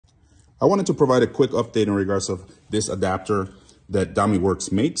I wanted to provide a quick update in regards of this adapter that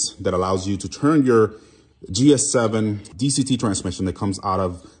DCT makes that allows you to turn your GS7 DCT transmission that comes out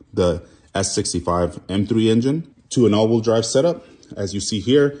of the S65 M3 engine to an all-wheel drive setup, as you see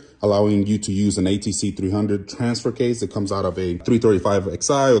here, allowing you to use an ATC300 transfer case that comes out of a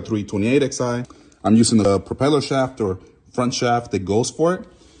 335XI or 328XI. I'm using the propeller shaft or front shaft that goes for it.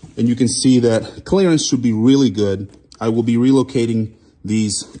 And you can see that clearance should be really good. I will be relocating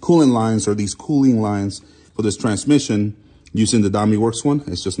these coolant lines or these cooling lines for this transmission using the DCT one.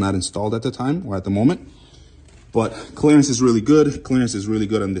 It's just not installed at the time or at the moment. But clearance is really good. Clearance is really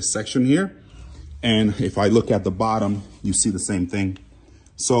good on this section here. And if I look at the bottom, you see the same thing.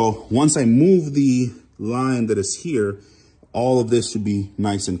 So once I move the line that is here, all of this should be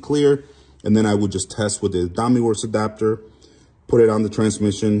nice and clear. And then I would just test with the DCT adapter, put it on the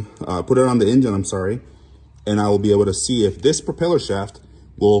transmission, put it on the engine, I'm sorry. And I will be able to see if this propeller shaft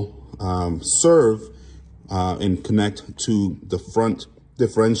will serve and connect to the front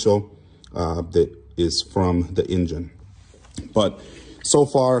differential that is from the engine. But so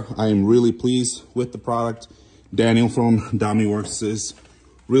far, I am really pleased with the product. Daniel from DCT is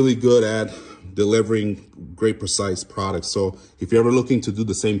really good at delivering great precise products. So if you're ever looking to do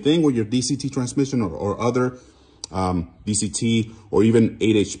the same thing with your DCT transmission or other DCT or even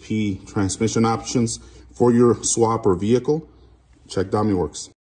 8 HP transmission options for your swap or vehicle, check DCT.